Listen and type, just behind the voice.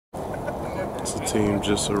Delta team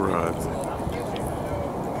just arriving.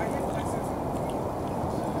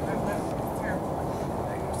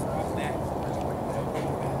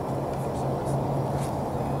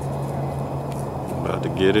 About to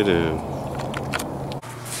get it in.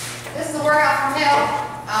 This is a workout from Hill.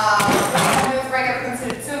 We're going to break up into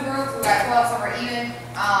two groups. We've got 12, so we're even.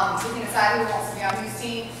 We can decide who wants to be on whose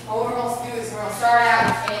team. What we're going to do is we're going to start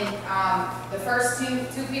out, and the first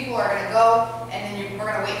two people are going to go, and then we're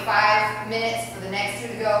going to wait 5 minutes for the next two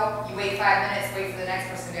to go. You wait 5 minutes, wait for the next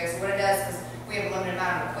person to go. So what it does is we have a limited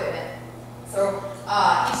amount of equipment. So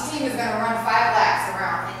each team is going to run 5 laps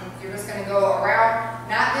around, and you're just going to go around,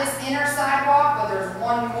 not this inner sidewalk, but there's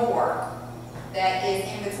one more that is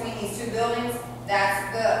in between these two buildings.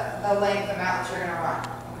 That's the length amount that you're going to run.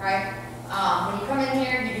 Okay? When you come in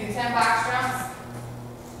here, you do 10 box jumps.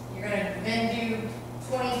 You're going to then do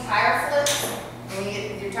 20 tire flips. When you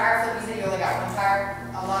get your tire flip, you said you only got one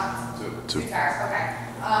tire unlocked? Two tires, okay.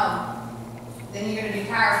 Then you're going to do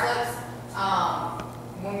tire flips.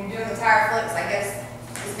 When you're doing the tire flips, I guess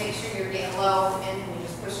just make sure you're getting low and you're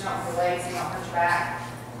just pushing up with your legs so you don't hurt your back.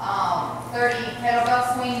 30 kettlebell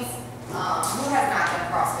swings. Who has not done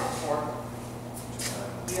CrossFit before?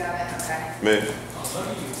 You haven't? Okay. Me.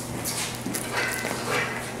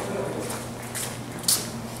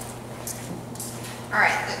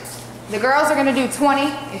 Alright, the girls are going to do 20.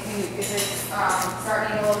 If it's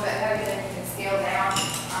starting a little bit heavy, then you can scale down.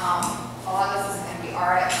 A lot of this is going to be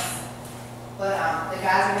RX. But the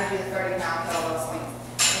guys are going to do the 30-pound kettlebell swings.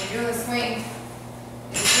 When you're doing the swing,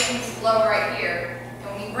 it's getting low right here. And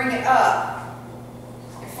when you bring it up,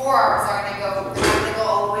 your forearms are going to go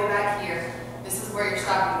all the way back here. This is where your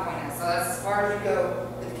stopping point is. So that's as far as you go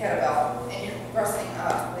with the kettlebell. And you're pressing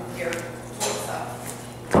up with your torso up.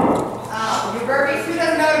 Your burpees, who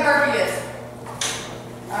doesn't know what a burpee is?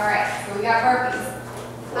 Alright, so we got burpees.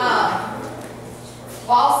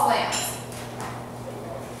 Wall slams.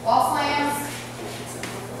 Wall slams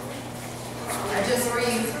are just where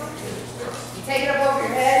you take it up over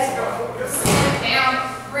your head, slam it down,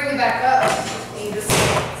 bring it back up, and you just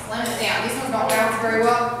slam it down. These ones don't bounce very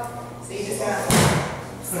well, so you just gotta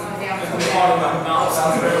slam it down.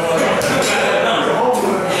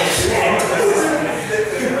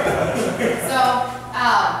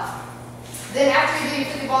 Then after you do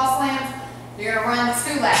your 50 ball slams, you're going to run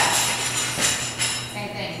 2 laps. Same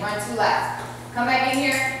thing, run 2 laps. Come back in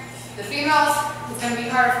here. The females, it's going to be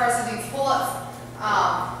harder for us to do pull-ups.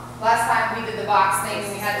 Last time we did the box thing,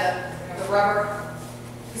 we had the rubber.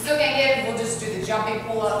 If you still can't get it, we'll just do the jumping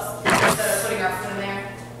pull-ups instead of putting our foot in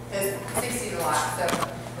there. Because 60 is a lot, so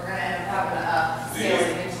we're going to end up having a scale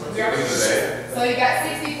eventually. So you got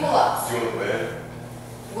 60 pull-ups. Do you want the band?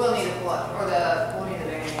 We'll need a pull-up, or we'll need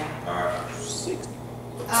the band, yeah. Alright.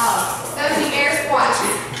 70 air squats.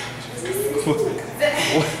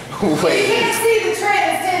 Wait. You can't see the trend.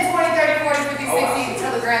 It's 10, 20, 30, 40, 50, 60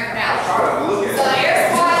 until the grand finale. So air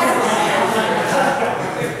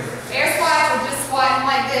squats are just squatting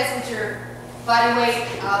like this with your body weight.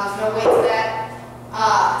 There's no weight to that.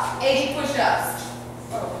 80 push-ups.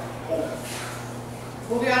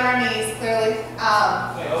 We'll be on our knees, clearly. And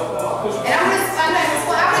I'm going to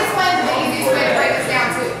explain the easiest way to break this down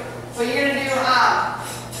too. So you're going to do,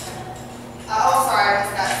 oh sorry, I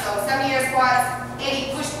missed that. So 70 air squats,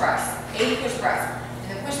 80 push press. 80 push press.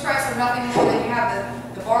 And the push press are nothing more than you have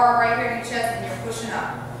the bar right here in your chest and you're pushing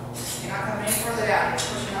up. You're not coming any further down, you're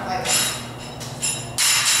pushing up like this.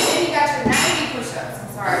 Then you got your 90 push-ups.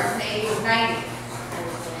 I'm sorry, it was 80, it was 90.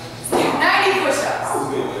 So you have 90 push-ups.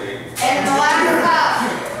 And the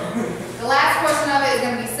last portion of it is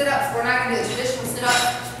going to be sit-ups. We're not going to do the traditional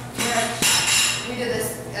sit-ups. We do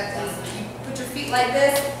this at least. You put your feet like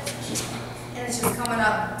this, and it's just coming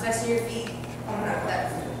up, touching your feet, coming up.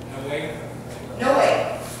 That's it. No weight? No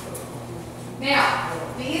weight. Now,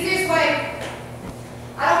 the easiest way,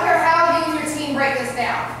 I don't care how you and your team break this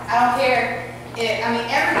down. I don't care.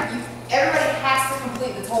 Everybody has to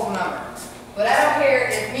complete the total number. But I don't care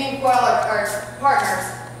if me and Quell are partners,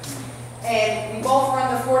 and we both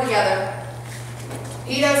run the 4 together.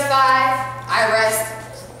 He does 5, I rest.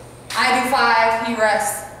 I do 5, he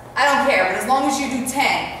rests. I don't care, but as long as you do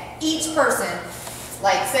 10, each person,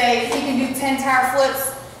 like say he can do 10 tire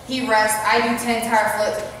flips, he rests, I do 10 tire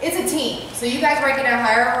flips. It's a team, so you guys break it down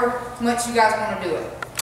however much you guys want to do it.